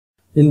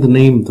In the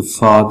name of the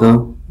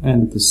Father,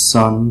 and of the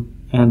Son,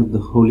 and of the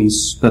Holy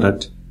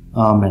Spirit.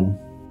 Amen.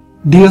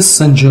 Dear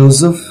Saint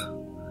Joseph,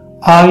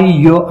 I,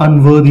 your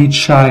unworthy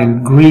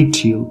child,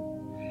 greet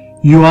you.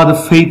 You are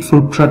the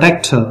faithful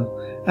protector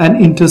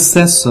and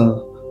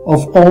intercessor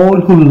of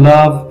all who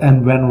love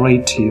and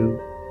venerate you.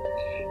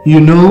 You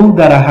know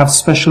that I have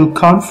special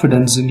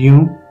confidence in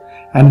you,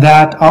 and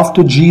that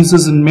after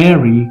Jesus and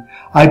Mary,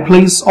 I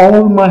place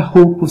all my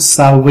hope of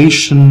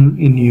salvation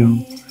in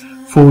you.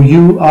 For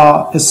you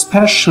are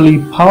especially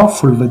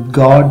powerful with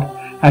God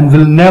and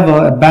will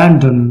never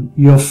abandon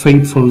your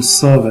faithful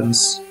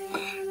servants.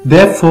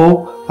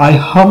 Therefore, I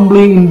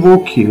humbly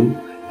invoke you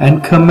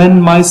and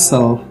commend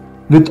myself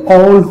with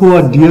all who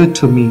are dear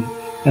to me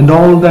and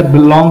all that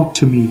belong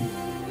to me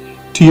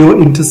to your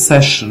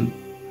intercession.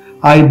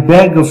 I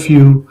beg of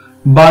you,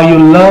 by your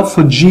love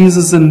for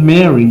Jesus and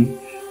Mary,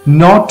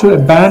 not to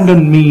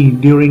abandon me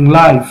during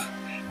life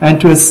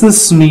and to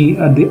assist me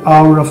at the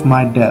hour of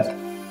my death.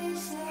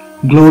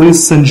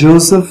 Glorious Saint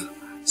Joseph,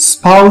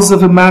 spouse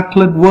of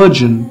Immaculate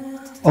Virgin,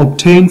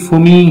 obtain for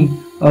me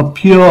a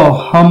pure,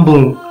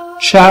 humble,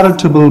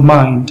 charitable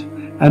mind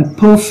and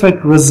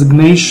perfect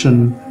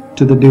resignation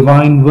to the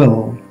divine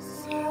will.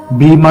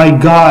 Be my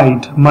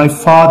guide, my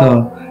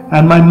father,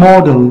 and my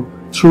model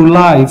through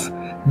life,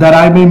 that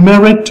I may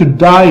merit to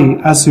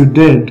die as you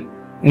did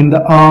in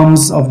the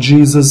arms of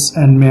Jesus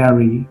and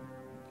Mary.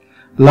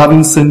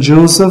 Loving Saint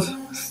Joseph,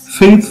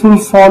 faithful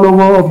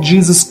follower of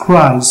Jesus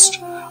Christ,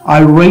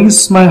 I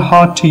raise my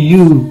heart to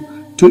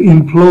you to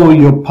implore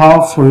your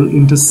powerful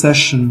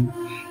intercession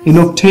in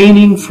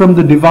obtaining from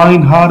the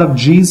divine heart of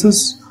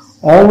Jesus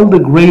all the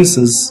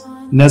graces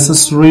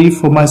necessary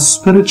for my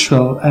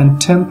spiritual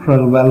and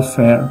temporal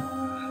welfare,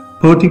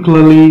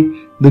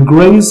 particularly the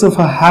grace of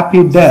a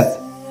happy death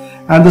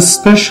and the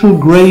special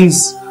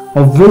grace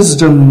of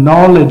wisdom,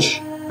 knowledge,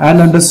 and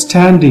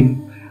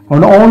understanding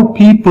on all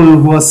people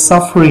who are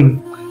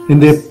suffering in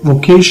their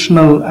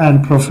vocational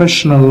and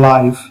professional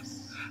life,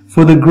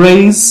 for the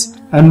grace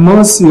and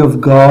mercy of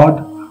God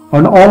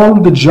on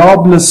all the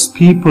jobless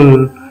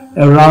people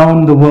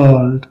around the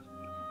world,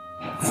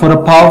 for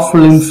a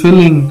powerful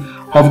infilling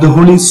of the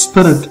Holy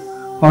Spirit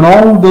on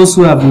all those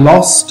who have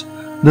lost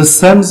the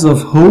sense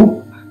of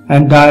hope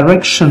and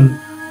direction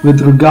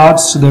with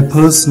regards to their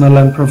personal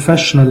and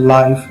professional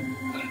life,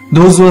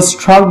 those who are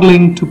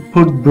struggling to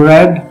put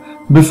bread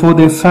before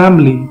their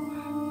family,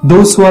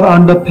 those who are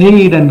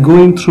underpaid and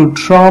going through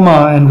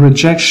trauma and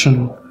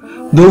rejection,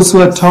 those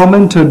who are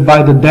tormented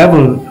by the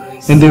devil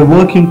in their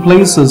working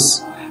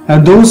places,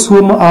 and those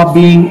whom are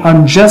being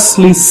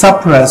unjustly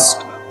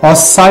suppressed or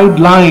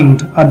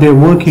sidelined at their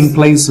working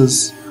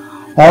places,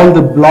 all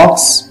the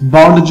blocks,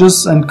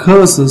 bondages, and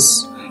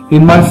curses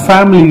in my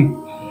family,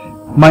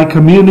 my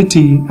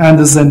community, and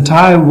this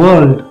entire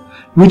world,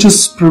 which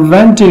is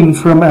preventing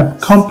from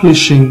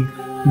accomplishing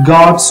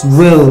God's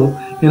will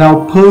in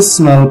our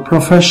personal,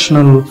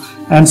 professional,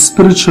 and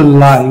spiritual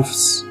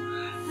lives.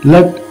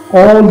 Let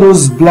all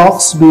those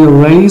blocks be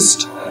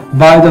erased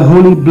by the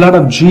holy blood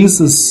of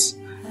Jesus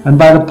and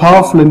by the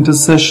powerful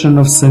intercession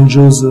of Saint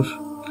Joseph.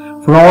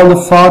 For all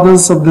the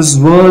fathers of this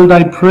world,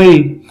 I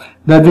pray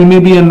that we may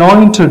be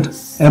anointed,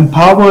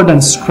 empowered,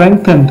 and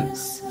strengthened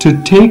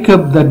to take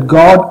up that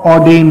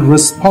God-ordained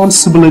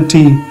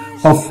responsibility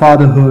of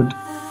fatherhood.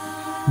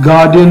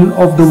 Guardian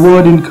of the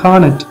Word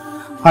incarnate,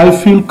 I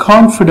feel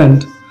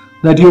confident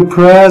that your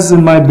prayers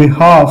in my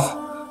behalf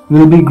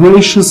will be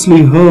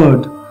graciously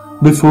heard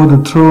before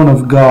the throne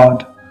of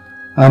God.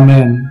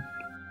 Amen.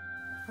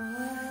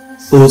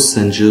 O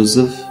Saint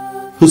Joseph,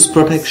 whose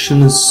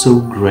protection is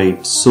so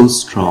great, so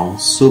strong,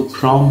 so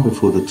prompt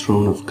before the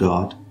throne of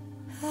God,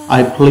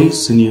 I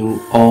place in you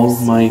all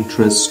my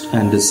interests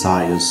and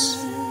desires.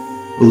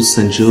 O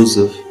Saint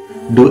Joseph,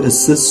 do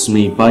assist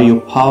me by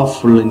your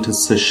powerful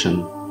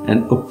intercession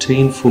and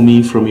obtain for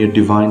me from your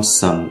divine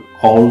Son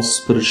all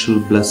spiritual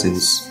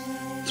blessings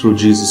through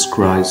Jesus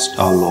Christ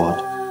our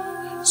Lord,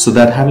 so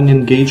that having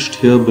engaged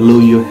here below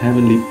your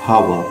heavenly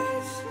power,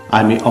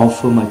 I may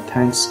offer my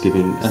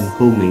thanksgiving and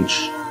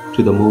homage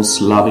to the most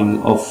loving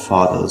of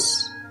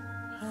fathers.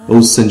 O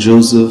Saint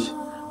Joseph,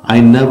 I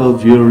never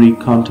weary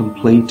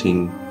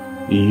contemplating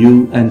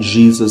you and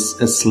Jesus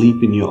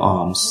asleep in your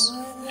arms.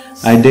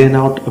 I dare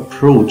not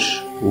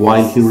approach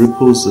while he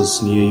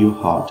reposes near your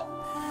heart.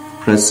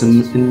 Press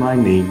him in my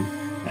name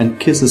and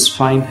kiss his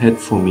fine head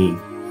for me,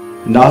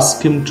 and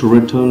ask him to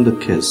return the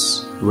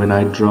kiss when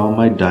I draw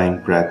my dying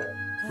breath.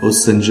 O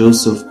Saint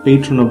Joseph,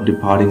 patron of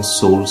departing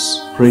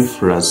souls, pray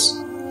for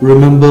us.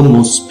 Remember,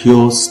 most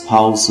pure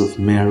spouse of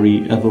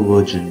Mary, ever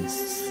Virgin,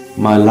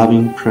 my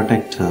loving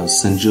protector,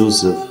 Saint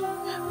Joseph,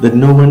 that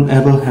no one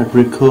ever had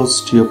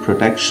recourse to your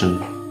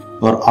protection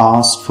or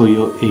asked for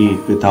your aid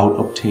without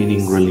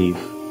obtaining relief.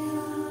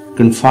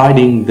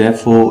 Confiding,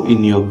 therefore,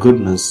 in your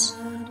goodness,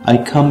 I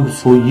come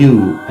before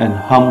you and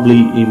humbly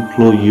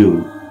implore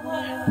you.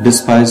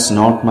 Despise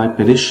not my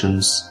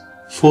petitions,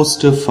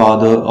 foster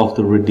Father of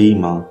the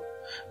Redeemer,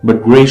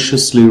 but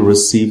graciously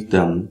receive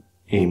them.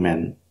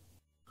 Amen.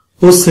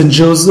 O Saint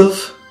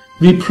Joseph,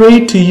 We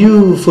pray to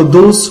you for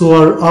those who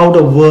are out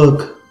of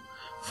work,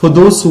 for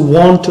those who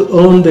want to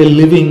earn their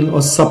living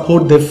or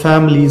support their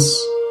families.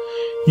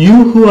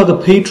 You who are the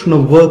patron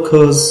of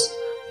workers,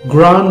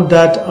 grant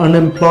that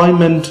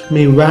unemployment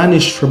may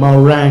vanish from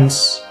our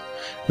ranks,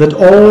 that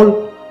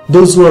all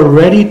those who are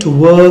ready to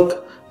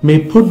work may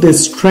put their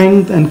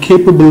strength and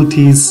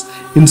capabilities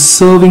in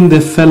serving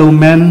their fellow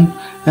men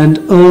and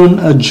earn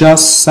a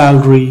just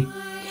salary.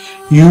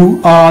 You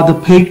are the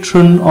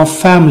patron of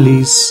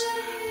families.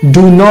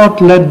 Do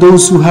not let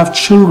those who have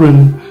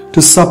children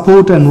to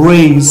support and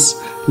raise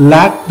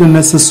lack the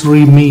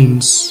necessary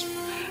means.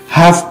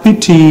 Have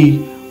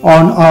pity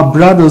on our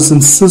brothers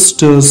and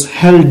sisters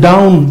held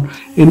down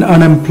in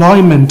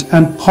unemployment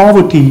and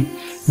poverty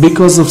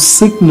because of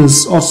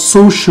sickness or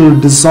social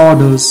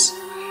disorders.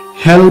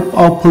 Help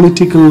our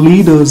political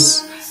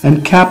leaders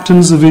and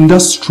captains of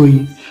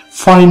industry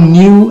find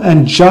new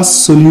and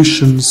just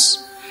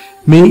solutions.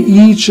 May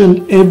each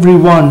and every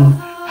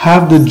one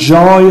have the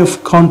joy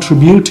of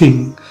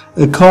contributing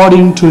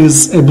according to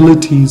his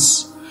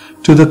abilities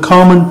to the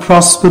common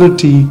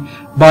prosperity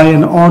by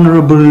an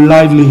honorable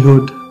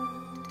livelihood.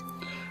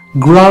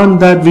 Grant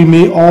that we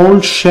may all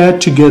share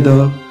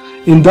together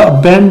in the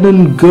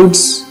abundant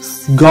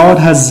goods God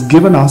has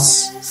given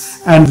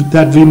us, and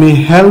that we may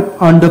help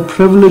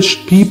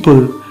underprivileged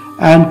people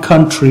and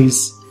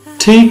countries.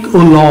 Take, O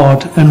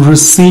Lord, and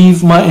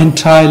receive my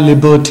entire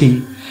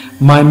liberty,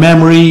 my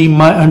memory,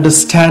 my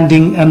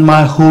understanding, and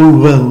my whole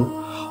will.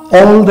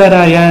 All that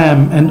I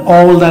am and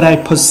all that I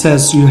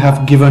possess you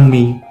have given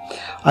me.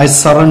 I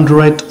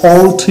surrender it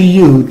all to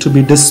you to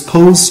be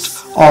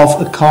disposed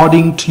of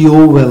according to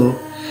your will.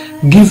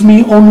 Give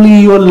me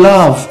only your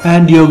love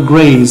and your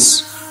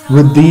grace.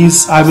 With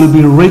these I will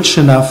be rich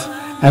enough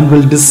and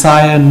will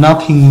desire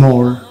nothing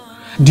more.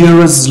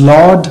 Dearest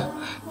Lord,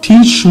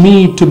 teach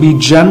me to be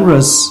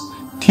generous.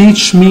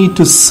 Teach me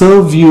to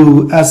serve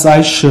you as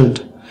I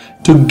should,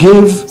 to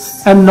give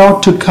and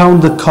not to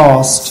count the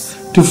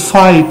cost, to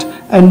fight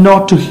and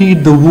not to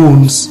heed the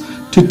wounds,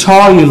 to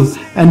toil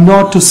and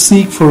not to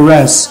seek for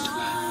rest,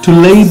 to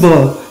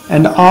labor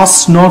and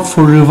ask not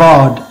for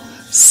reward,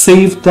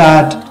 save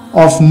that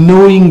of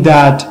knowing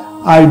that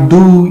I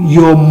do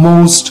your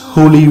most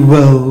holy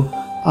will.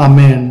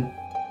 Amen.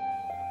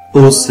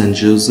 O Saint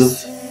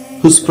Joseph,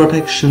 whose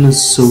protection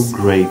is so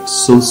great,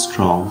 so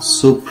strong,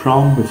 so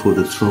prompt before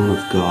the throne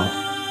of God,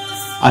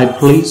 I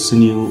place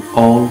in you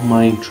all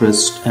my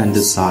interests and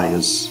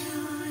desires.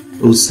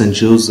 O Saint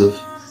Joseph,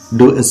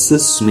 do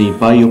assist me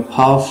by your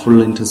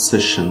powerful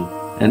intercession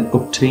and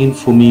obtain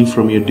for me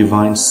from your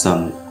divine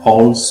Son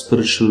all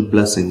spiritual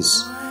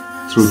blessings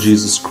through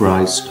Jesus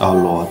Christ our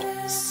Lord,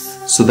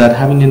 so that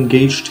having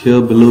engaged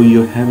here below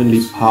your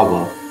heavenly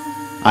power,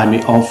 I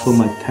may offer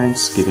my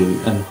thanksgiving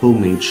and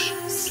homage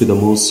to the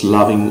most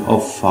loving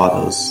of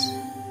fathers.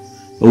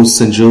 O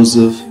Saint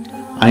Joseph,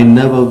 I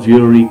never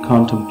weary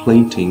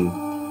contemplating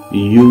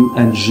you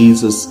and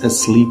Jesus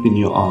asleep in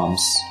your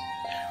arms.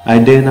 I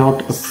dare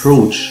not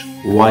approach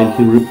while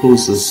he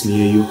reposes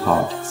near your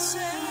heart.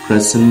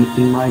 Press him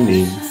in my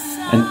name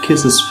and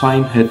kiss his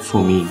fine head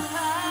for me,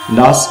 and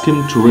ask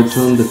him to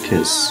return the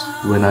kiss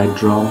when I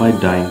draw my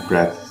dying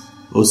breath.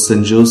 O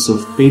Saint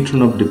Joseph,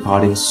 patron of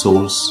departing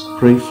souls,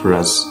 pray for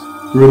us.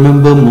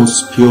 Remember,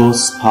 most pure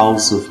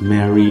spouse of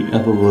Mary,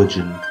 ever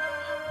Virgin,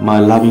 my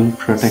loving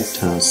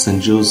protector,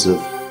 Saint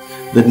Joseph,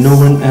 that no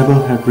one ever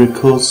had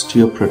recourse to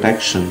your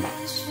protection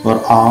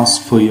or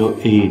asked for your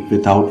aid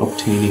without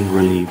obtaining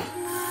relief.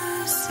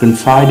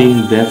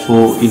 Confiding,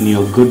 therefore, in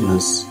your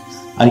goodness,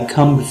 I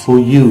come before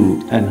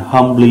you and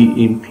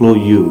humbly implore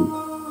you.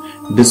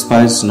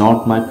 Despise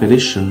not my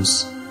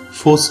petitions,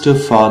 foster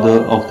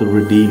Father of the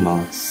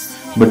Redeemer,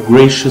 but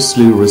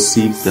graciously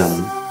receive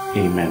them.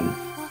 Amen.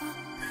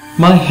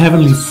 My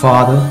Heavenly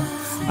Father,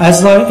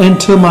 as I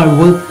enter my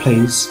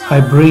workplace, I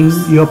bring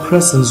your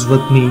presence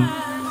with me.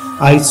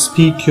 I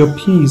speak your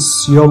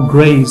peace, your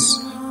grace,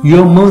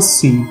 your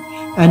mercy,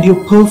 and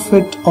your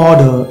perfect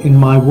order in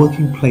my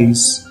working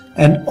place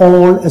and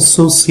all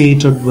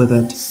associated with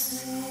it.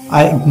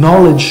 I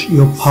acknowledge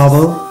your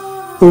power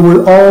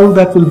over all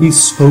that will be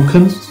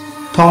spoken,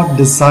 thought,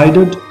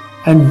 decided,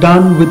 and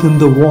done within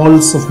the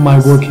walls of my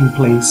working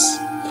place.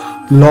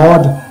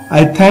 Lord,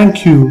 I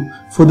thank you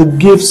for the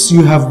gifts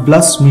you have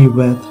blessed me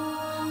with.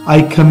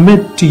 I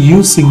commit to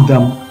using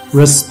them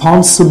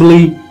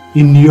responsibly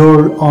in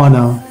your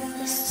honor.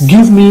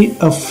 Give me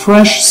a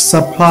fresh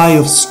supply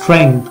of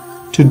strength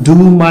to do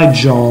my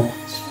job.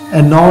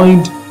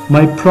 Anoint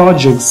my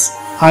projects,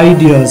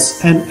 ideas,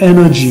 and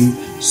energy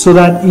so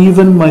that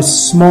even my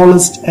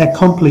smallest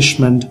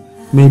accomplishment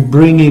may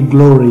bring a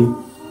glory.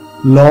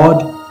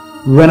 Lord,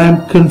 when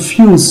I'm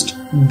confused,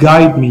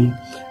 guide me.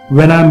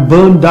 When I'm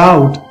burned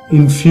out,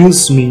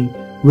 infuse me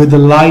with the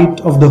light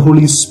of the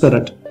Holy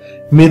Spirit.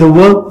 May the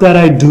work that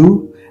I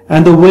do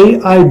and the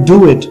way I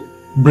do it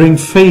bring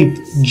faith,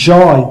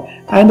 joy,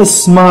 and a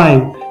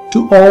smile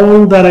to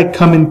all that I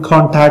come in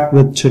contact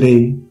with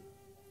today.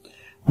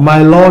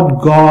 My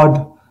Lord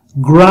God,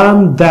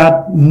 grant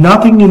that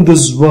nothing in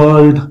this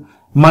world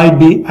might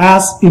be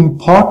as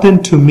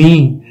important to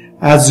me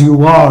as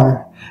you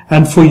are,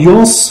 and for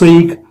your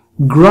sake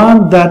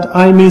grant that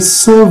I may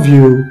serve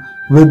you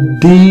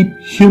with deep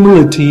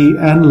humility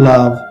and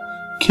love,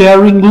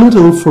 caring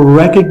little for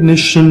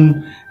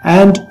recognition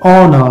and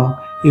honor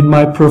in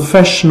my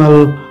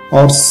professional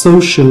or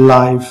social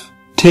life.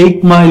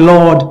 Take, my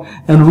Lord,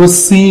 and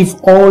receive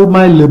all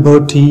my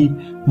liberty,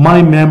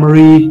 my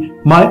memory,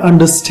 my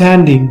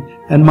understanding,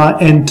 and my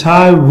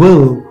entire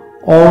will,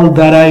 all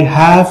that I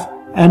have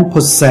and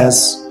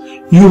possess.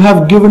 You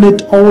have given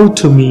it all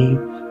to me.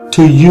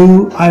 To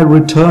you I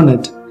return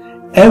it.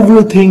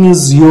 Everything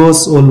is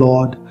yours, O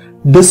Lord.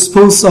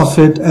 Dispose of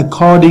it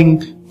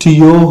according to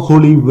your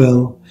holy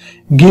will.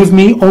 Give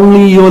me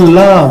only your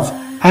love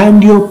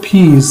and your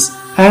peace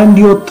and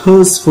your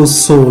thirst for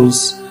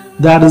souls.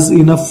 That is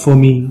enough for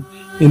me.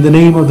 In the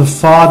name of the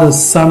Father,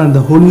 Son, and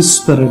the Holy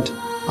Spirit,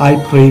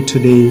 I pray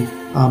today.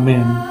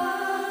 Amen.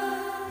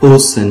 O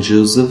Saint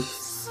Joseph,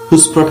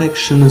 whose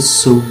protection is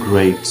so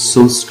great,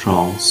 so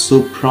strong,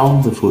 so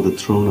prompt before the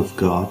throne of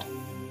God,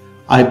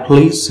 I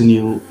place in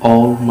you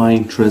all my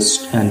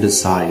interests and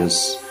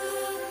desires.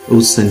 O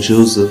Saint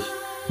Joseph,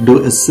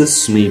 do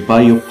assist me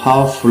by your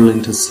powerful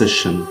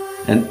intercession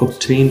and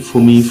obtain for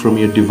me from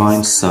your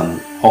divine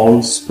Son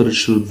all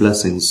spiritual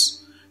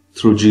blessings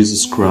through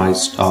Jesus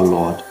Christ our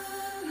Lord,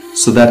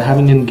 so that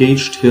having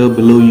engaged here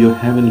below your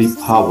heavenly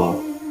power,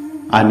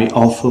 I may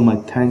offer my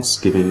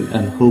thanksgiving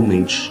and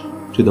homage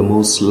to the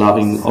most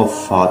loving of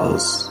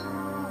fathers.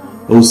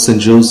 O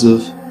Saint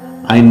Joseph,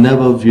 I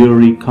never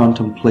weary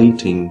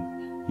contemplating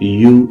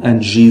you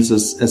and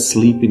Jesus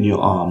asleep in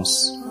your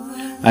arms.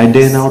 I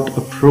dare not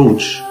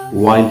approach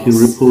while he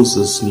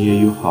reposes near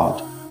your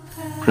heart.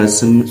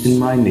 Press him in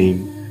my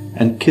name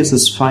and kiss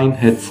his fine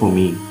head for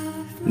me,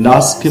 and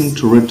ask him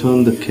to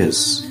return the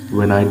kiss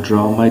when I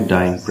draw my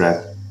dying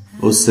breath.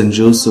 O Saint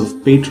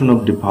Joseph, patron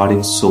of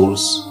departing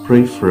souls,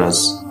 pray for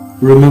us.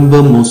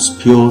 Remember, most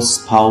pure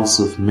spouse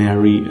of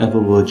Mary, ever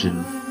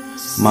Virgin,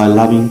 my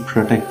loving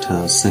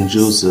protector, Saint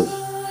Joseph,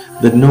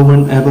 that no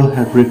one ever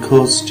had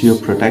recourse to your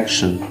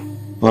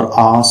protection or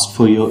asked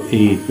for your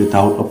aid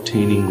without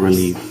obtaining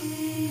relief.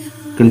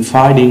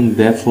 Confiding,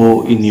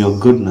 therefore, in your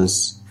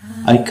goodness,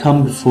 I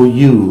come before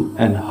you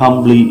and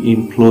humbly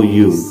implore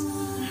you.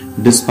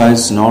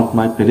 Despise not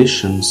my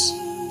petitions,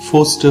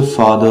 foster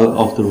Father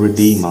of the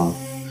Redeemer,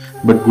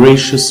 but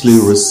graciously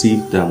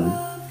receive them.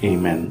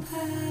 Amen.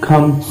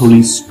 Come,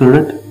 Holy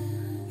Spirit,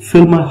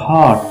 fill my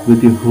heart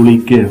with your holy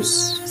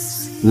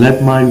gifts.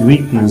 Let my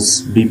weakness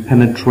be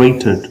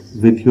penetrated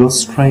with your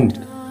strength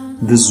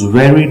this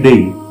very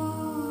day,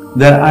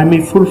 that I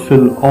may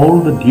fulfill all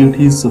the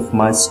duties of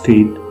my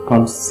state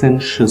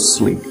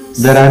conscientiously,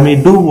 that I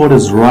may do what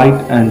is right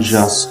and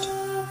just.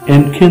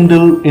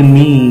 Enkindle in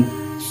me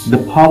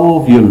the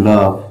power of your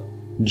love,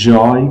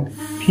 joy,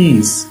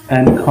 peace,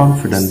 and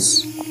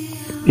confidence.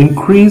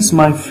 Increase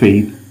my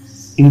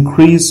faith,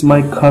 increase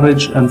my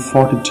courage and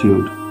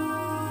fortitude,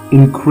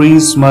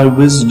 increase my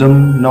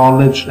wisdom,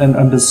 knowledge, and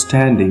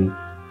understanding,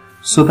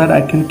 so that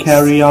I can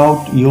carry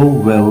out your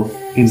will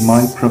in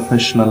my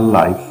professional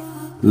life.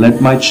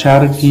 Let my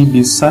charity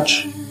be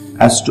such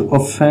as to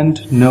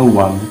offend no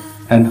one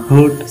and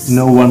hurt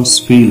no one's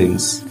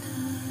feelings,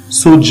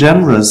 so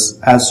generous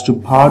as to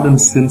pardon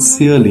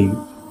sincerely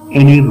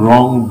any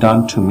wrong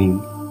done to me.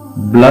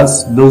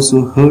 Bless those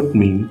who hurt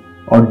me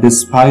or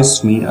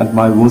despise me at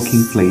my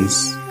working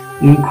place.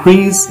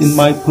 Increase in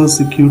my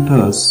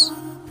persecutors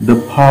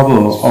the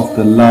power of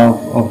the love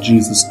of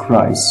Jesus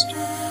Christ.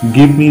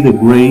 Give me the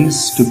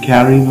grace to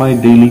carry my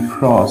daily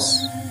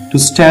cross, to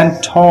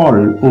stand tall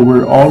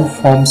over all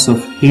forms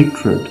of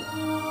hatred,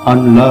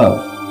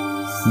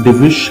 unlove,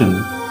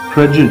 division,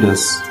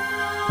 prejudice,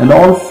 and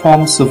all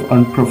forms of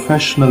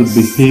unprofessional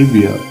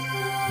behavior.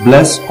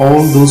 Bless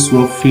all those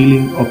who are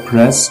feeling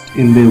oppressed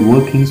in their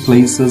working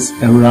places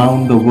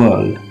around the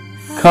world.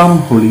 Come,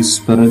 Holy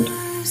Spirit,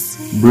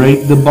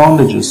 break the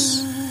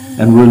bondages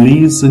and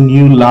release a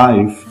new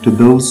life to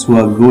those who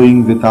are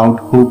going without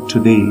hope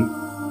today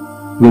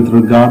with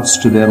regards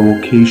to their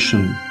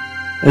vocation.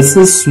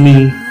 Assist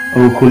me,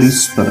 O Holy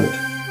Spirit,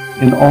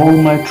 in all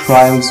my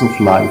trials of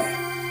life.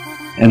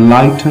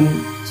 Enlighten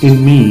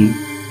in me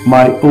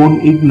my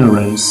own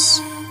ignorance.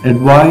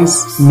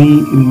 Advise me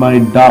in my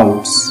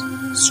doubts.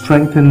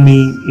 Strengthen me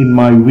in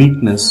my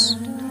weakness,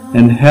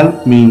 and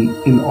help me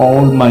in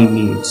all my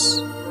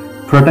needs.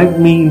 Protect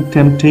me in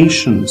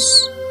temptations,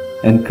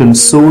 and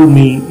console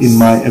me in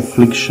my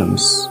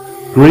afflictions.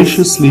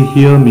 Graciously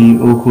hear me,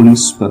 O Holy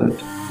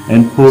Spirit,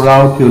 and pour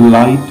out your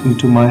light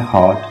into my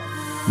heart,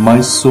 my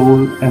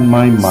soul, and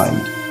my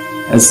mind.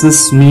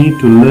 Assist me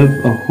to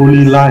live a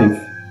holy life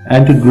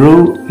and to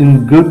grow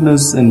in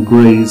goodness and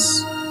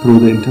grace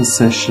through the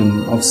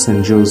intercession of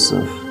Saint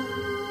Joseph.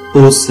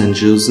 O Saint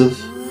Joseph,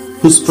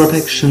 whose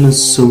protection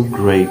is so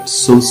great,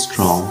 so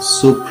strong,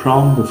 so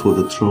prompt before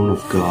the throne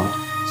of God,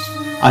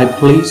 I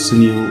place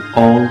in you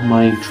all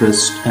my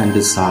interests and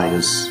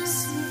desires.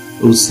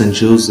 O Saint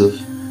Joseph,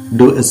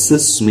 do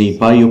assist me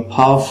by your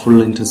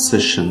powerful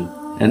intercession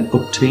and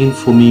obtain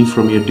for me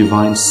from your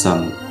divine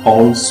Son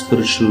all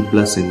spiritual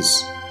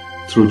blessings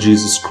through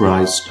Jesus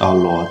Christ our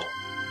Lord,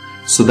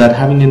 so that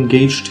having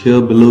engaged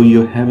here below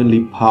your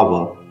heavenly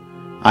power,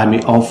 I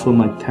may offer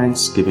my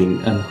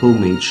thanksgiving and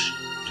homage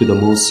to the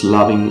most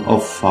loving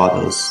of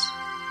fathers.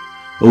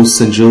 O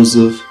Saint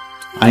Joseph,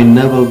 I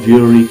never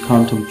weary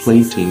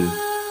contemplating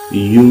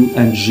you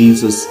and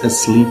Jesus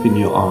asleep in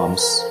your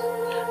arms.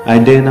 I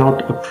dare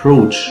not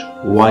approach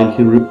while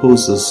he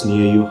reposes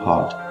near your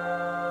heart.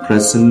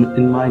 Press him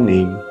in my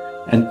name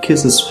and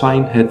kiss his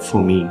fine head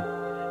for me,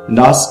 and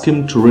ask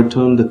him to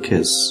return the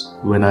kiss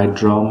when I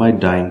draw my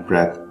dying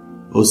breath.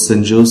 O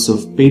Saint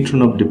Joseph,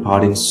 patron of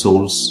departing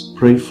souls,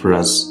 pray for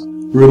us.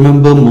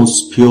 Remember,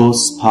 most pure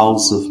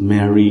spouse of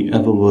Mary,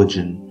 ever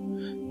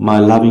Virgin, my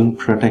loving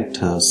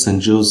protector,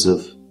 Saint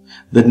Joseph,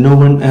 that no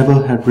one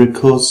ever had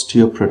recourse to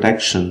your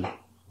protection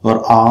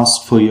or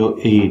asked for your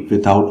aid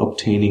without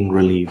obtaining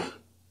relief.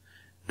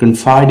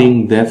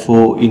 Confiding,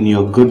 therefore, in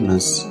your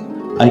goodness,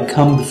 I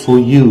come before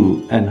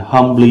you and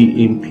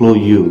humbly implore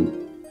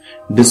you.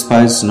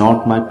 Despise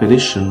not my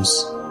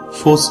petitions,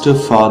 foster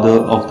Father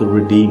of the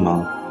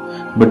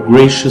Redeemer, but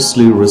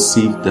graciously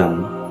receive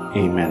them.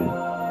 Amen.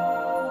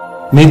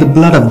 May the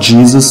blood of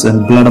Jesus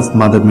and blood of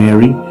Mother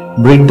Mary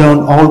break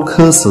down all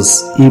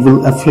curses,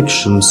 evil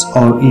afflictions,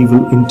 or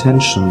evil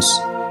intentions,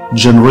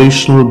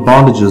 generational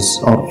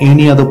bondages, or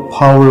any other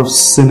power of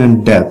sin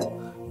and death,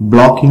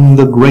 blocking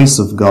the grace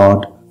of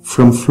God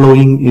from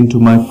flowing into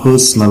my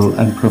personal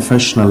and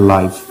professional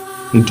life,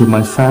 into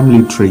my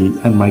family tree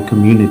and my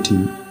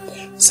community.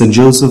 Saint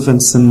Joseph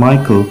and Saint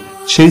Michael,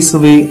 chase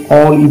away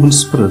all evil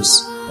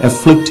spirits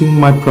afflicting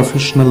my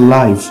professional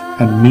life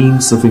and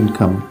means of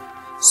income.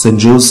 Saint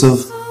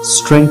Joseph,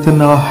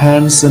 strengthen our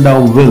hands and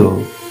our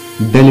will.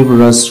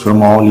 Deliver us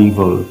from all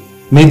evil.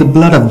 May the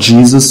blood of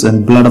Jesus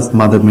and blood of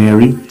Mother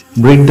Mary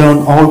break down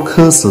all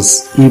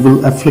curses,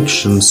 evil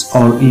afflictions,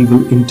 or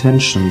evil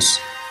intentions,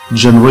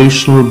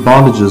 generational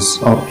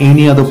bondages, or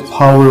any other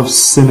power of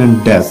sin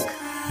and death,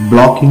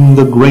 blocking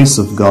the grace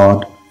of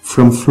God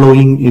from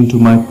flowing into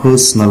my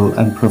personal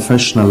and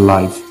professional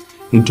life,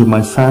 into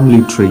my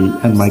family tree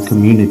and my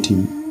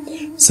community.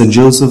 Saint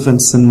Joseph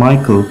and Saint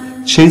Michael,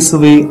 chase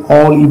away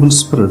all evil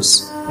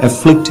spirits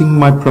afflicting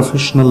my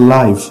professional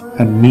life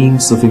and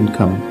means of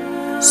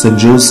income. Saint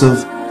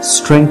Joseph,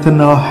 strengthen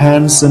our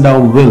hands and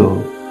our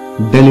will.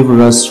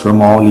 Deliver us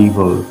from all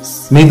evil.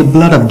 May the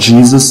blood of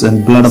Jesus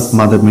and blood of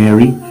Mother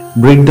Mary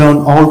break down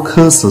all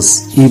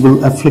curses,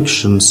 evil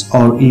afflictions,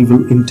 or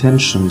evil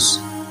intentions,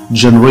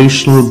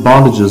 generational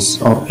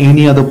bondages, or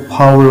any other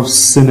power of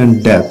sin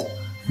and death,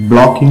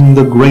 blocking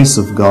the grace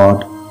of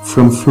God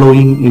from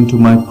flowing into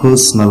my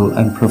personal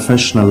and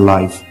professional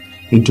life,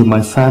 into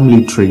my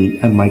family tree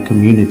and my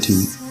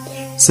community.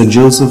 Saint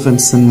Joseph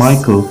and Saint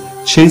Michael,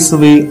 chase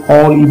away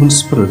all evil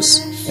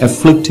spirits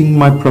afflicting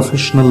my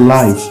professional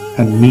life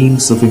and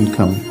means of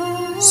income.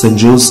 Saint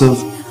Joseph,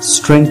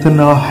 strengthen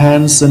our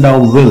hands and our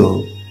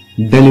will.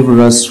 Deliver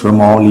us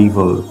from all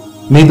evil.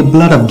 May the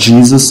blood of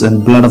Jesus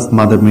and blood of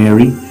Mother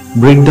Mary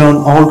break down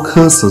all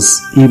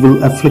curses,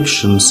 evil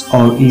afflictions,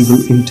 or evil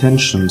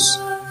intentions,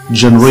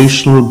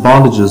 generational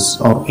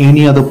bondages, or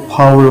any other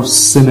power of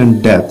sin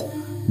and death,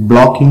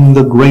 blocking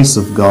the grace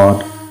of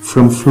God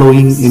from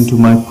flowing into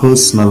my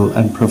personal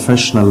and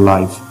professional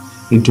life,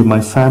 into my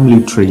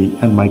family tree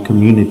and my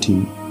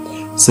community.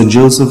 Saint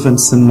Joseph and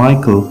Saint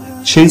Michael,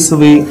 chase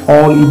away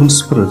all evil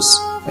spirits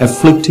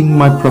afflicting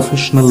my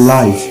professional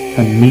life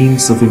and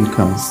means of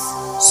income.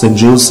 Saint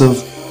Joseph,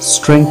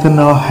 strengthen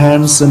our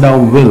hands and our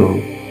will.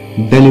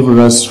 Deliver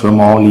us from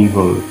all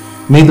evil.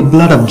 May the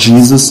blood of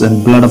Jesus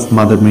and blood of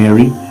Mother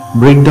Mary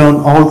break down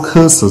all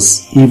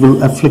curses,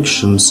 evil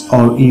afflictions,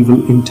 or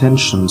evil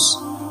intentions,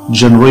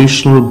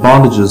 generational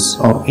bondages,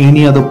 or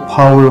any other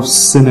power of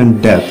sin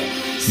and death,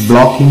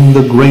 blocking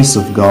the grace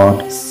of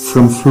God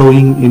from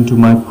flowing into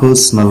my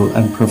personal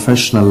and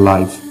professional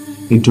life,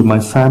 into my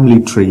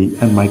family tree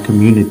and my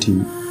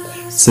community.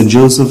 Saint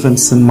Joseph and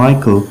Saint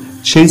Michael,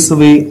 chase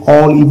away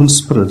all evil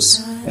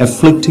spirits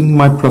afflicting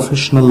my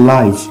professional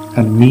life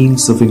and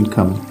means of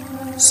income.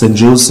 Saint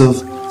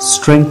Joseph,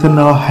 strengthen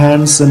our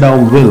hands and our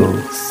will.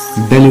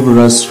 Deliver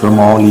us from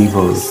all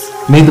evil.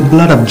 May the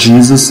blood of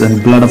Jesus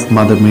and blood of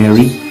Mother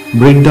Mary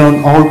break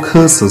down all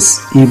curses,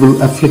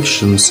 evil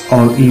afflictions,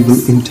 or evil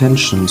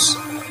intentions,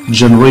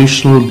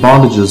 generational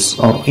bondages,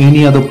 or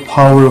any other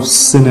power of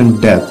sin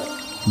and death,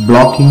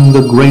 blocking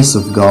the grace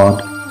of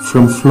God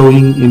from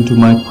flowing into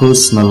my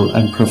personal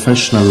and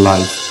professional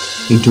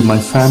life, into my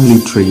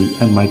family tree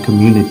and my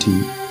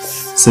community.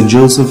 Saint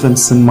Joseph and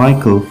Saint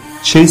Michael,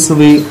 chase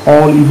away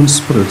all evil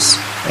spirits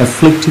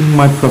afflicting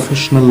my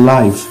professional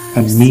life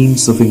and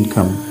means of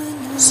income.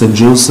 Saint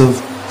Joseph,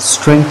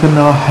 strengthen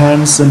our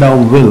hands and our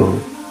will.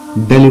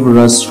 Deliver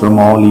us from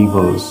all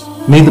evil.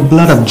 May the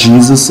blood of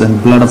Jesus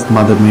and blood of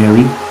Mother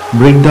Mary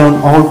break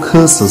down all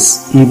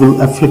curses,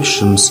 evil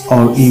afflictions,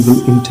 or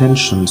evil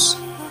intentions,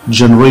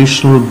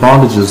 generational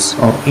bondages,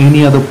 or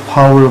any other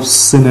power of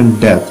sin and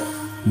death,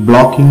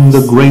 blocking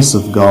the grace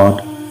of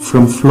God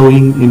from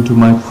flowing into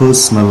my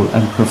personal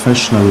and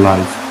professional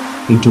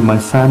life, into my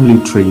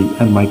family tree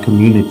and my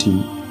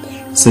community.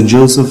 Saint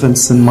Joseph and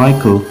Saint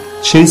Michael,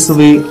 chase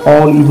away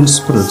all evil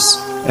spirits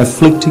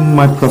afflicting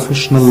my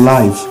professional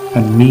life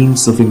and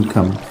means of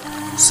income.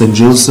 Saint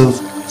Joseph,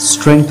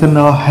 strengthen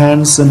our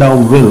hands and our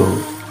will.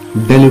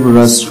 Deliver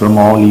us from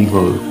all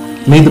evil.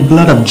 May the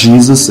blood of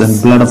Jesus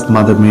and blood of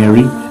Mother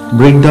Mary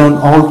break down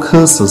all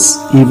curses,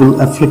 evil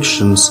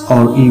afflictions,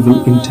 or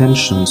evil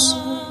intentions,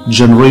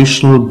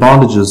 generational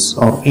bondages,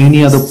 or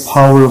any other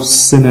power of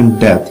sin and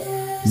death,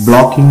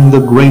 blocking the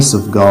grace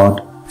of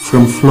God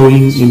from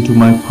flowing into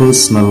my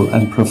personal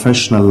and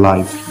professional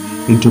life,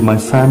 into my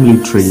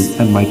family tree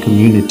and my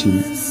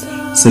community.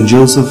 Saint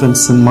Joseph and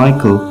Saint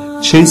Michael,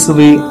 chase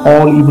away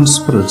all evil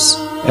spirits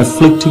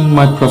afflicting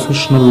my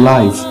professional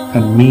life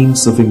and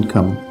means of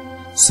income.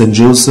 Saint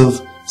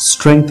Joseph,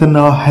 strengthen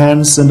our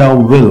hands and our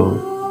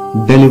will.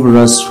 Deliver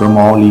us from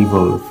all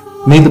evil.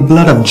 May the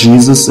blood of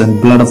Jesus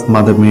and blood of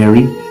Mother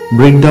Mary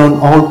break down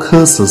all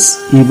curses,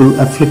 evil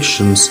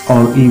afflictions,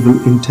 or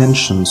evil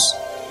intentions,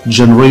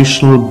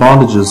 generational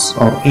bondages,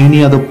 or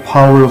any other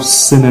power of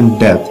sin and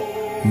death,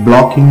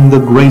 blocking the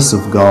grace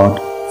of God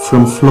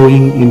from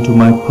flowing into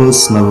my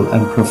personal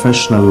and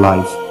professional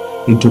life,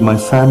 into my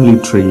family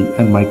tree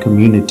and my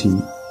community.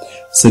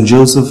 Saint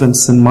Joseph and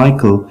Saint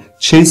Michael,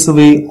 chase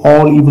away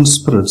all evil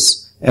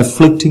spirits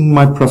afflicting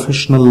my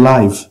professional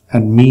life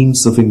and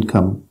means of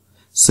income.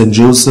 Saint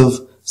Joseph,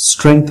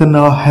 strengthen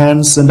our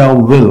hands and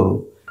our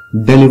will.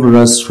 Deliver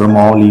us from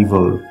all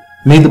evil.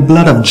 May the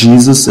blood of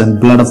Jesus and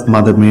blood of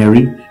Mother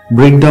Mary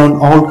break down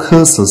all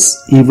curses,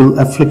 evil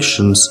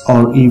afflictions,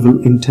 or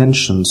evil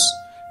intentions,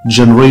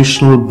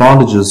 generational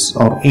bondages,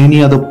 or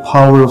any other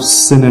power of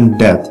sin and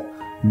death,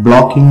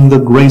 blocking the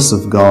grace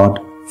of God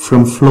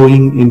from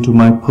flowing into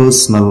my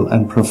personal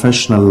and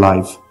professional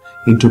life,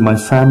 into my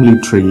family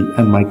tree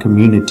and my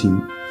community.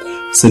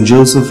 Saint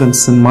Joseph and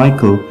Saint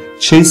Michael,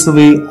 chase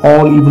away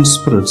all evil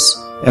spirits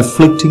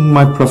afflicting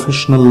my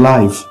professional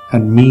life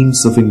and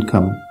means of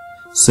income.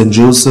 Saint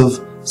Joseph,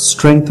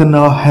 strengthen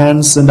our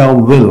hands and our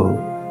will.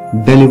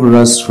 Deliver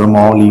us from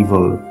all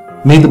evil.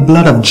 May the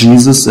blood of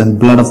Jesus and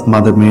blood of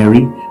Mother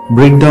Mary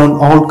break down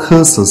all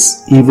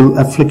curses, evil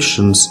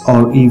afflictions,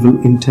 or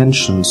evil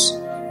intentions,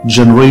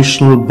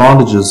 generational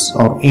bondages,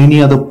 or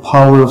any other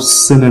power of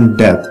sin and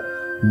death,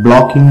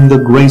 blocking the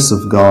grace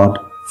of God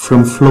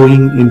from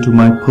flowing into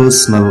my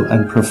personal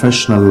and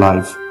professional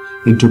life,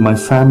 into my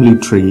family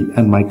tree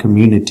and my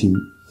community.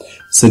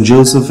 Saint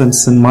Joseph and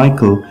Saint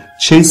Michael,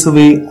 chase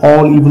away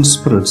all evil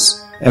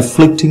spirits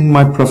afflicting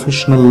my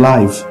professional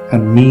life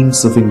and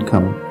means of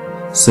income.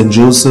 Saint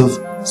Joseph,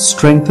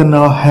 strengthen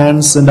our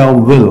hands and our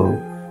will.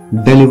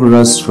 Deliver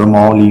us from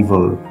all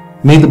evil.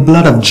 May the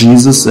blood of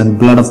Jesus and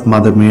blood of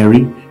Mother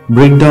Mary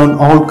break down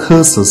all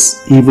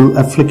curses, evil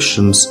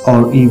afflictions,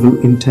 or evil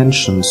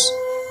intentions,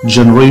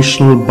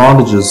 generational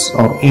bondages,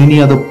 or any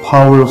other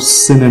power of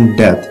sin and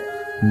death,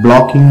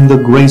 blocking the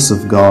grace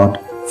of God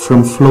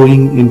from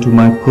flowing into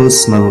my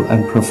personal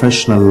and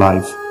professional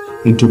life,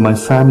 into my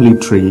family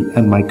tree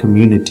and my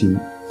community.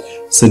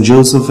 Saint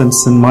Joseph and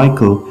Saint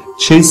Michael,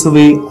 chase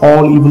away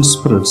all evil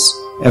spirits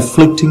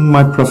afflicting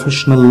my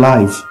professional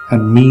life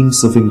and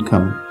means of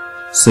income.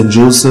 Saint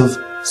Joseph,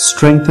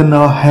 strengthen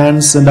our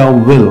hands and our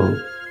will.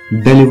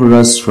 Deliver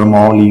us from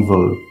all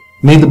evil.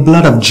 May the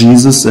blood of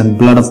Jesus and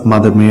blood of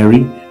Mother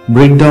Mary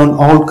break down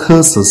all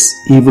curses,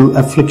 evil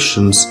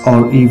afflictions,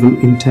 or evil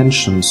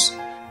intentions,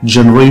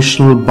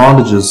 generational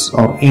bondages,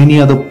 or any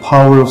other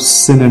power of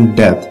sin and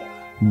death,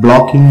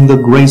 blocking the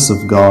grace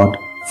of God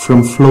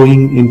from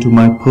flowing into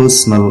my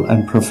personal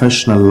and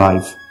professional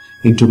life,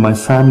 into my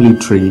family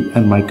tree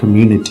and my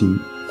community.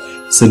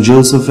 Saint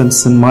Joseph and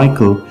Saint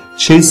Michael,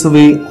 chase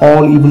away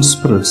all evil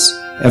spirits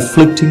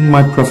afflicting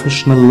my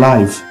professional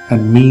life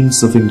and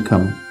means of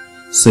income.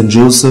 Saint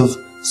Joseph,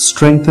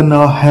 strengthen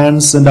our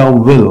hands and our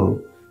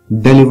will.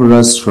 Deliver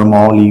us from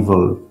all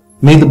evil.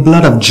 May the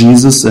blood of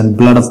Jesus and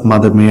blood of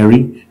Mother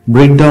Mary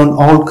break down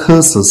all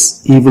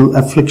curses, evil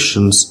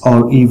afflictions,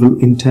 or evil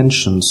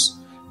intentions,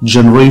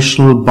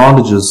 generational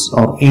bondages,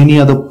 or any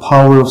other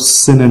power of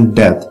sin and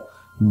death,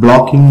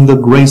 blocking the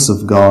grace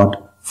of God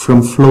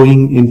from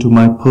flowing into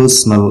my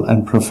personal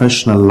and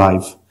professional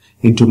life,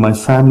 into my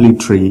family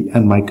tree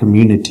and my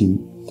community.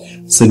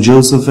 Saint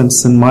Joseph and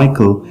Saint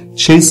Michael,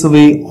 chase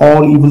away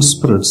all evil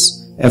spirits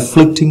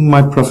afflicting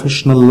my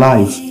professional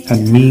life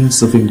and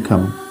means of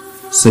income.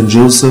 Saint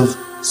Joseph,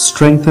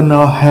 strengthen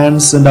our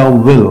hands and our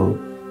will.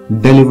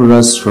 Deliver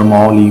us from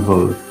all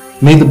evil.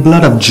 May the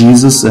blood of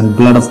Jesus and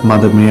blood of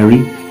Mother Mary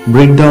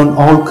break down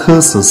all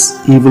curses,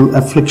 evil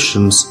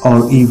afflictions,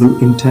 or evil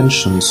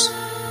intentions,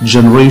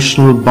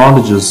 generational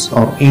bondages,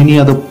 or any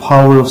other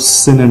power of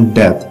sin and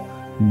death,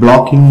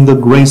 blocking the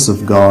grace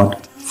of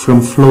God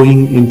from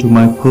flowing into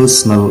my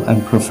personal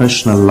and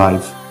professional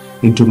life,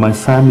 into my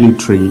family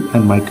tree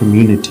and my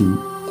community.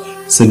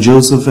 Saint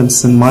Joseph and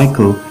Saint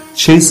Michael,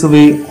 chase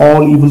away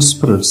all evil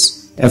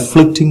spirits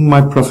afflicting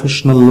my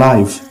professional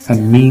life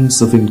and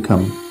means of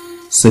income.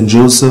 Saint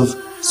Joseph,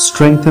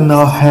 strengthen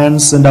our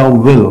hands and our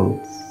will.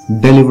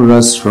 Deliver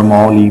us from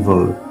all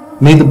evil.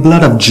 May the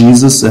blood of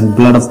Jesus and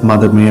blood of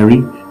Mother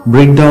Mary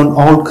break down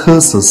all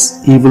curses,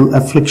 evil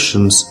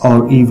afflictions,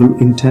 or evil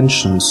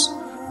intentions,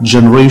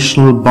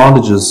 generational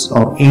bondages,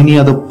 or any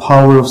other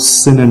power of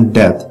sin and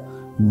death,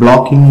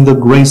 blocking the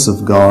grace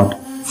of God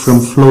from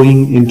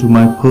flowing into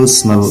my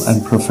personal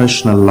and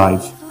professional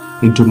life,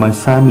 into my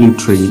family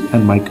tree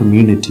and my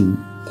community.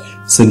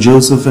 Saint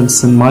Joseph and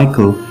Saint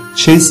Michael,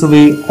 chase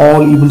away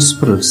all evil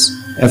spirits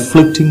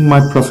afflicting my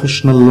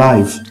professional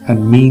life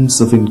and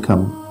means of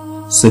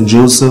income. Saint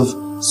Joseph,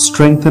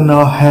 strengthen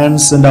our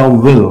hands and our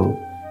will,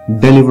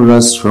 deliver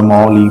us from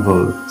all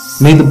evil.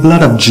 May the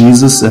blood of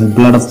Jesus and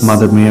blood of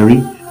Mother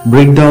Mary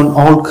break down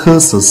all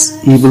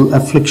curses, evil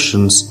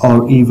afflictions,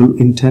 or evil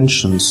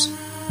intentions,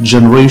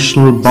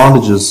 generational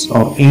bondages,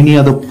 or any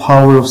other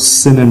power of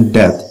sin and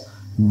death,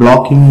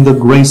 blocking the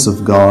grace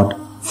of God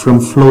from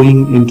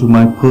flowing into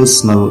my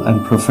personal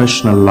and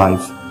professional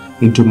life,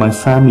 into my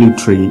family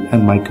tree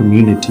and my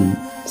community.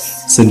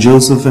 Saint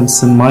Joseph and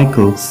Saint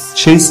Michael,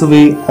 chase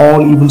away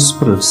all evil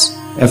spirits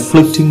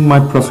afflicting my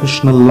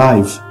professional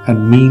life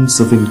and means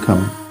of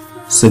income.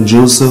 Saint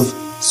Joseph,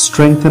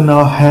 strengthen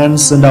our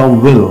hands and our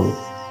will,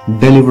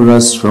 deliver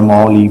us from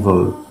all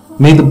evil.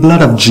 May the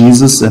blood of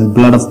Jesus and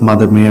blood of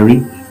Mother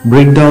Mary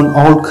break down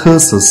all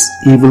curses,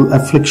 evil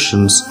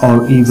afflictions,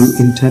 or evil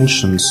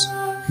intentions,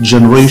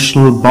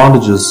 generational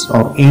bondages,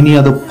 or any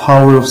other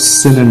power of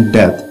sin and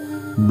death,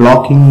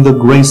 blocking the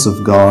grace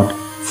of God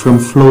from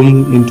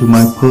flowing into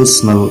my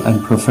personal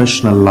and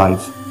professional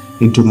life,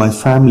 into my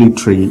family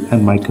tree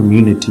and my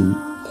community.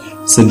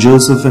 Saint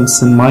Joseph and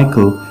Saint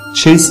Michael,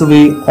 chase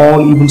away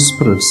all evil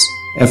spirits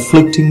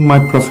afflicting my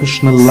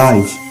professional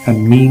life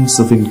and means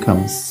of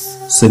income.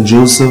 Saint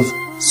Joseph,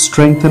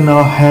 strengthen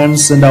our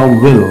hands and our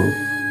will,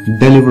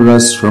 deliver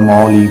us from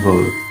all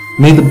evil.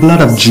 May the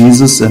blood of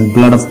Jesus and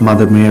blood of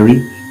Mother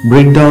Mary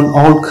break down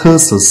all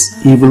curses,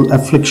 evil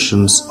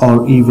afflictions,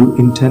 or evil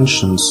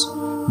intentions,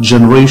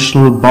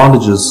 generational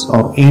bondages,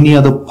 or any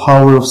other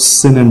power of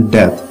sin and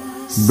death,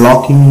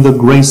 blocking the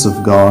grace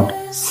of God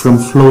from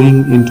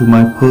flowing into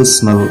my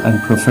personal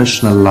and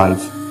professional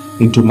life,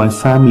 into my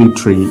family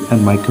tree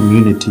and my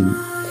community.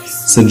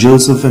 Saint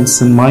Joseph and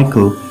Saint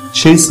Michael,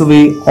 chase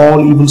away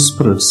all evil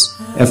spirits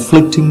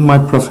afflicting my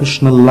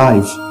professional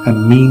life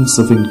and means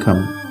of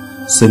income.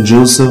 Saint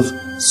Joseph,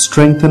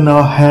 strengthen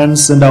our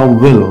hands and our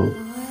will,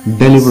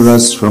 deliver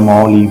us from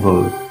all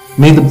evil.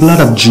 May the blood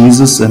of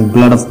Jesus and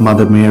blood of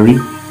Mother Mary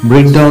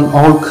break down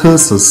all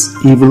curses,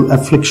 evil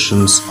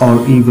afflictions,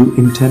 or evil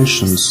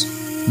intentions,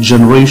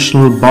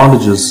 generational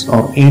bondages,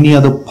 or any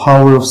other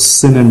power of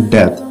sin and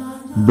death,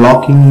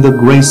 blocking the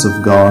grace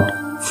of God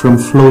from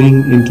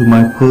flowing into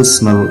my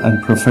personal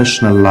and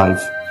professional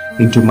life,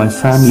 into my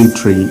family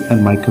tree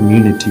and my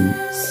community.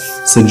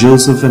 Saint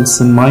Joseph and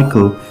Saint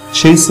Michael,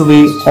 chase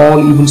away all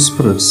evil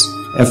spirits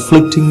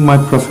afflicting my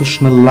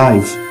professional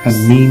life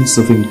and means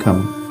of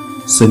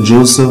income. Saint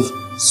Joseph,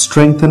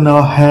 strengthen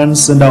our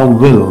hands and our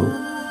will,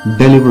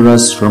 deliver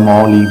us from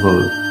all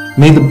evil.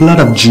 May the blood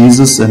of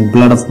Jesus and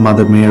blood of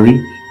Mother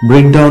Mary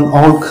break down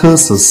all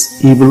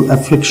curses, evil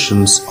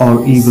afflictions,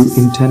 or evil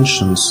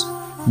intentions,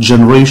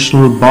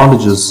 generational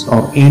bondages,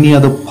 or any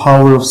other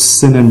power of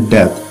sin and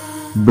death,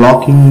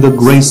 blocking the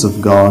grace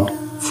of God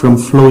from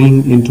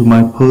flowing into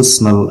my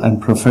personal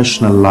and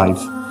professional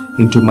life,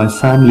 into my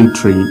family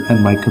tree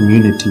and my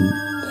community.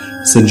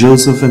 Saint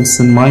Joseph and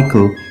Saint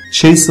Michael,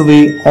 chase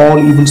away all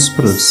evil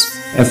spirits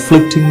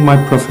afflicting my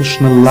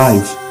professional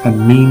life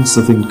and means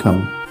of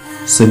income.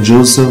 Saint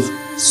Joseph,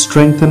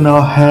 strengthen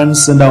our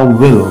hands and our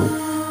will,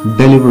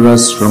 deliver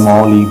us from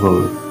all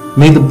evil.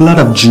 May the blood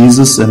of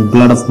Jesus and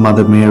blood of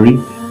Mother Mary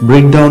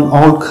break down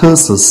all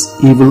curses,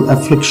 evil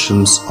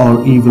afflictions,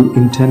 or evil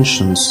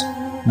intentions,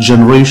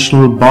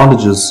 generational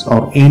bondages,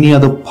 or any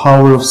other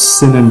power of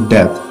sin and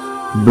death,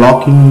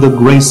 blocking the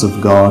grace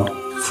of God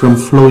from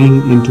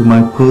flowing into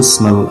my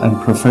personal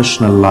and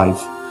professional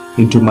life,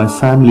 into my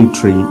family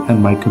tree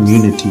and my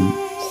community.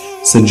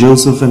 Saint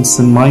Joseph and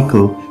Saint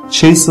Michael,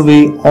 chase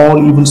away all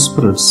evil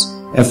spirits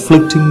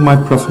afflicting my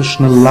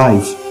professional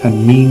life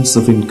and means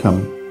of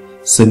income.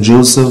 Saint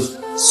Joseph,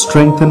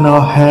 strengthen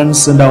our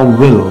hands and our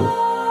will,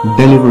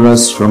 deliver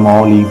us from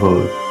all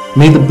evil.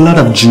 May the blood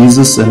of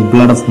Jesus and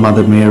blood of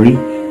Mother Mary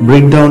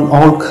break down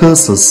all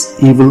curses,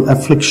 evil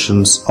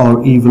afflictions,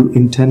 or evil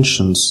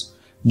intentions,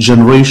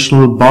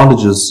 generational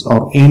bondages,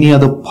 or any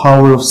other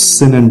power of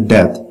sin and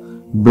death,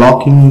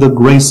 blocking the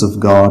grace of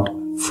God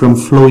from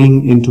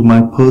flowing into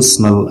my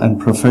personal and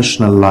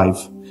professional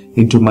life,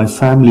 into my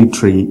family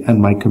tree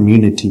and my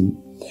community.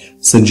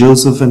 Saint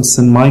Joseph and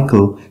Saint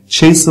Michael,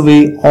 chase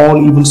away all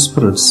evil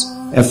spirits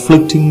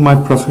afflicting my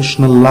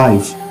professional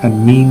life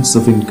and means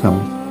of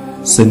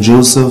income. Saint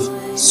Joseph,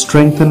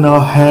 strengthen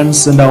our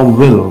hands and our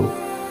will,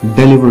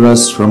 deliver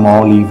us from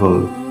all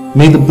evil.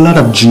 May the blood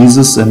of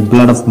Jesus and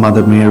blood of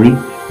Mother Mary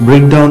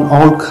break down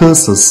all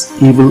curses,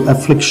 evil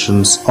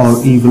afflictions,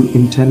 or evil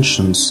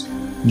intentions,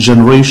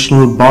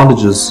 generational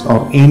bondages,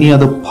 or any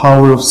other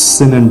power of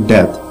sin and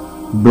death,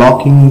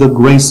 blocking the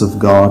grace of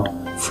God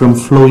from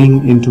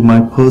flowing into my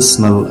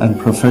personal and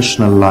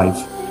professional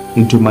life,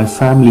 into my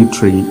family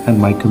tree and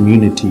my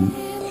community.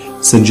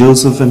 Saint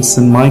Joseph and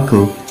Saint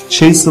Michael,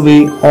 chase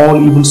away all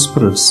evil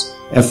spirits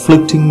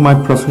afflicting my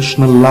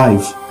professional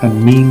life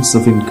and means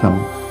of income.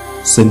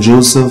 Saint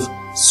Joseph,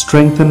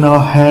 strengthen our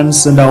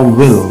hands and our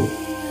will.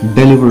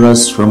 Deliver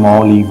us from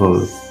all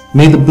evil.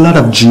 May the blood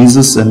of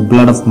Jesus and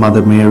blood of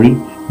Mother Mary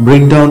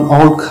break down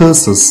all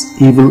curses,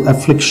 evil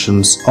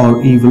afflictions,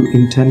 or evil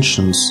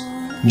intentions,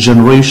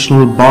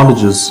 generational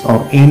bondages,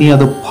 or any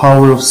other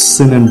power of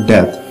sin and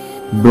death,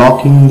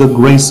 blocking the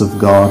grace of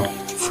God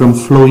from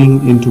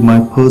flowing into my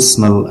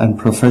personal and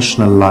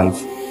professional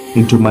life,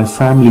 into my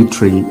family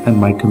tree and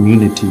my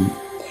community.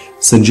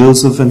 Saint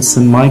Joseph and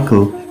Saint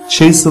Michael,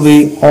 chase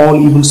away all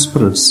evil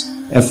spirits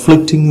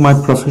afflicting my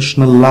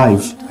professional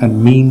life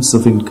and means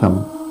of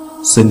income.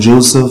 Saint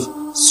Joseph,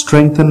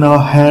 strengthen our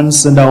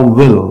hands and our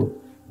will.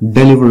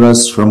 Deliver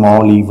us from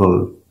all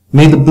evil.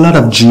 May the blood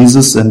of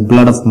Jesus and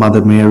blood of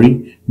Mother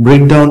Mary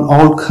break down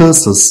all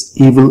curses,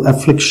 evil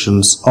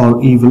afflictions,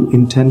 or evil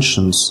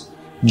intentions,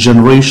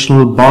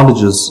 generational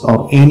bondages,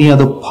 or any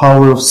other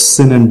power of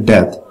sin and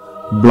death,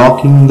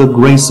 blocking the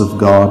grace of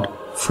God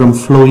from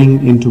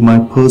flowing into my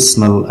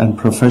personal and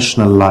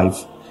professional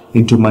life,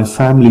 into my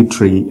family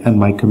tree and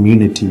my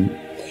community.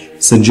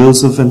 Saint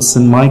Joseph and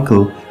Saint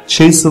Michael,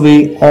 chase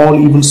away all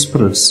evil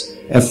spirits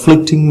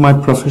afflicting my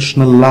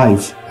professional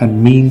life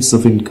and means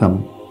of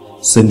income.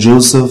 Saint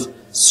Joseph,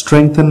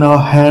 strengthen our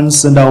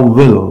hands and our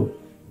will.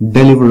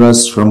 Deliver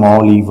us from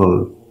all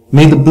evil.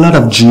 May the blood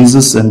of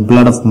Jesus and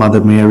blood of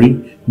Mother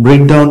Mary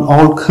break down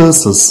all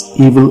curses,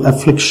 evil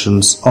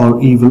afflictions,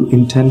 or evil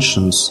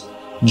intentions,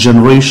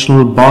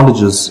 generational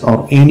bondages,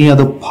 or any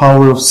other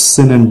power of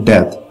sin and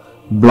death,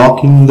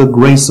 blocking the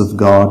grace of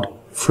God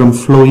from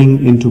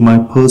flowing into my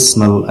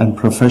personal and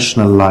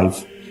professional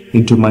life,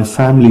 into my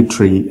family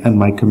tree and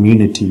my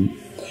community.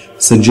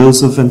 Saint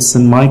Joseph and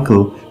Saint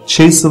Michael,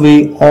 chase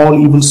away all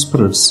evil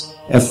spirits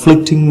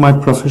afflicting my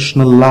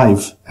professional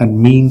life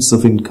and means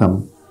of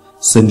income.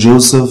 Saint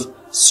Joseph,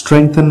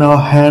 strengthen our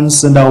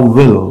hands and our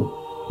will.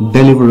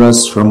 Deliver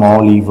us from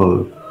all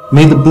evil.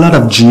 May the blood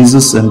of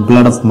Jesus and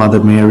blood of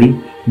Mother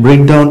Mary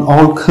break down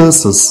all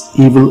curses,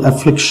 evil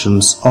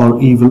afflictions, or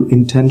evil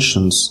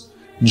intentions,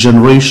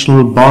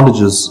 generational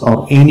bondages,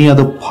 or any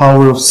other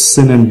power of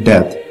sin and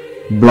death,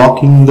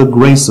 blocking the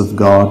grace of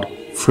God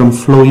from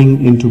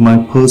flowing into my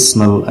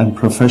personal and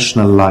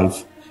professional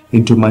life,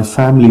 into my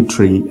family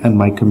tree and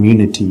my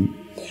community.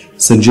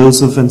 Saint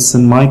Joseph and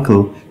Saint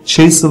Michael,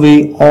 chase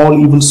away all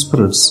evil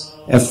spirits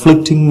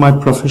afflicting my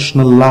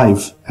professional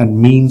life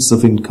and means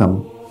of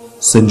income.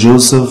 Saint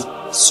Joseph,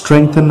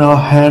 strengthen our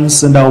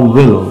hands and our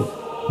will.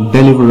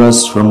 Deliver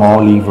us from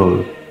all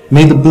evil.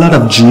 May the blood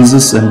of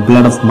Jesus and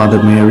blood of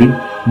Mother Mary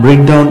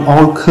break down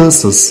all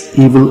curses,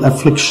 evil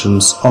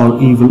afflictions,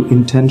 or evil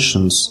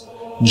intentions,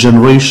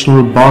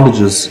 generational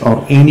bondages,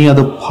 or any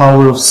other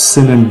power of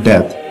sin and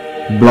death,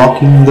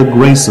 blocking the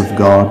grace of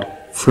God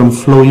from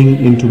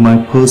flowing into my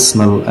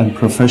personal and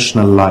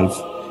professional life,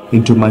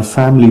 into my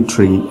family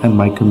tree and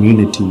my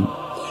community.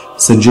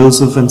 Saint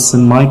Joseph and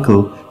Saint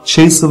Michael,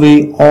 chase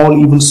away all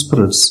evil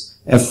spirits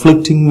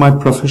afflicting my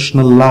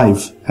professional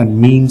life and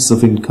means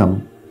of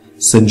income.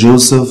 Saint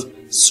Joseph,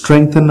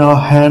 strengthen our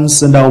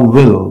hands and our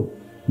will.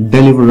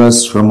 Deliver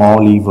us from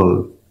all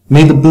evil.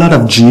 May the blood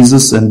of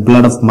Jesus and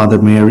blood of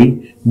Mother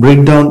Mary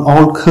break down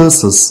all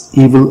curses,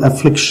 evil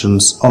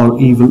afflictions, or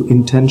evil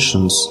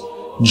intentions,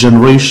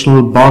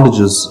 generational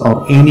bondages,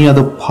 or any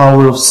other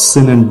power of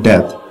sin and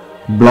death,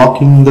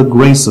 blocking the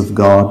grace of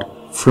God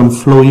from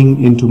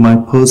flowing into my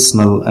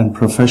personal and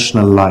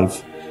professional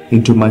life,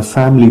 into my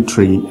family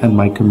tree and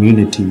my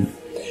community.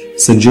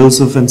 Saint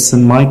Joseph and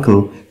Saint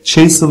Michael,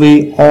 chase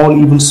away all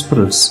evil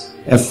spirits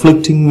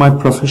afflicting my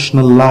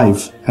professional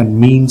life and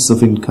means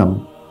of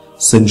income.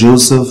 Saint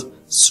Joseph,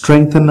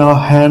 strengthen our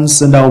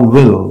hands and our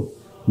will.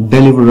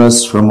 Deliver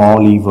us from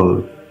all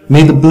evil.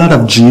 May the blood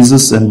of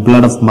Jesus and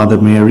blood of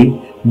Mother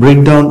Mary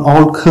break down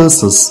all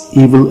curses,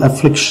 evil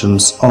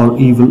afflictions, or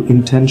evil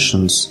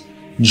intentions,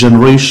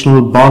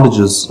 generational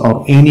bondages,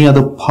 or any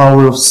other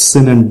power of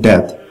sin and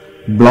death,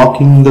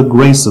 blocking the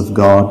grace of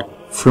God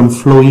from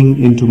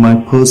flowing into my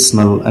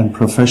personal and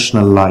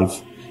professional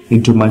life,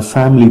 into my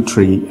family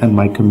tree and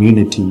my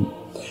community.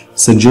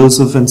 Saint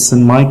Joseph and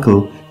Saint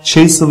Michael,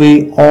 chase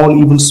away all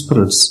evil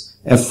spirits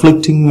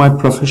afflicting my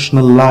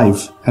professional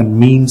life and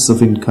means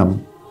of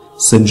income.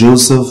 Saint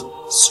Joseph,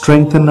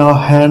 strengthen our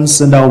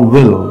hands and our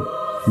will.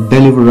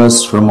 Deliver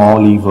us from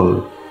all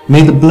evil.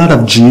 May the blood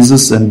of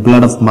Jesus and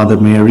blood of Mother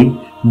Mary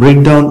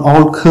break down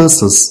all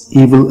curses,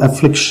 evil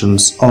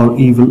afflictions, or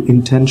evil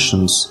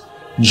intentions,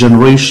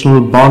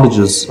 generational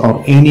bondages,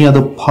 or any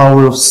other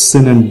power of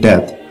sin and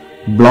death,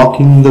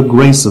 blocking the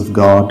grace of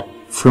God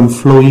from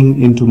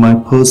flowing into my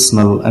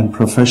personal and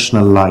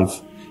professional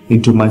life,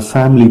 into my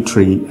family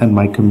tree and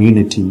my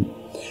community.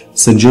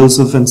 Saint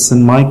Joseph and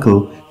Saint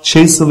Michael,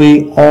 chase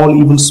away all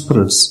evil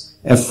spirits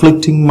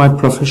afflicting my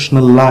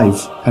professional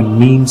life and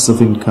means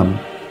of income.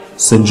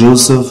 Saint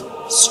Joseph,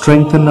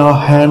 strengthen our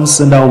hands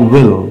and our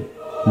will.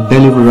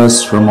 Deliver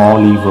us from all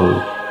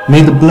evil.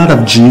 May the blood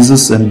of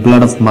Jesus and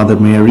blood of Mother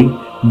Mary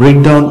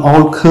break down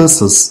all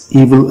curses,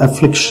 evil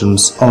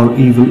afflictions, or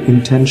evil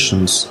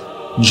intentions,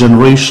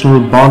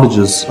 generational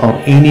bondages, or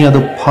any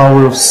other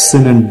power of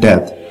sin and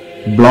death,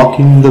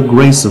 blocking the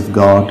grace of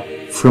God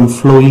from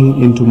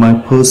flowing into my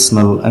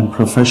personal and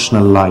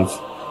professional life,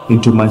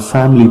 into my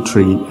family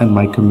tree and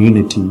my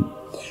community.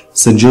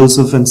 Saint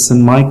Joseph and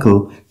Saint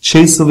Michael,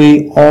 chase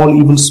away all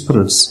evil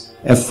spirits,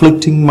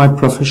 afflicting my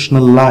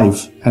professional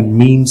life and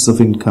means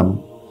of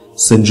income.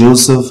 Saint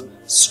Joseph,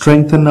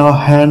 strengthen our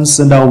hands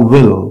and our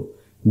will,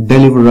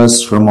 deliver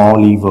us from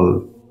all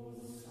evil.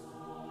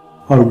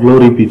 All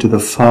glory be to the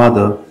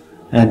Father,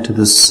 and to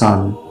the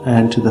Son,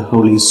 and to the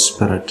Holy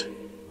Spirit.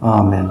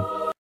 Amen.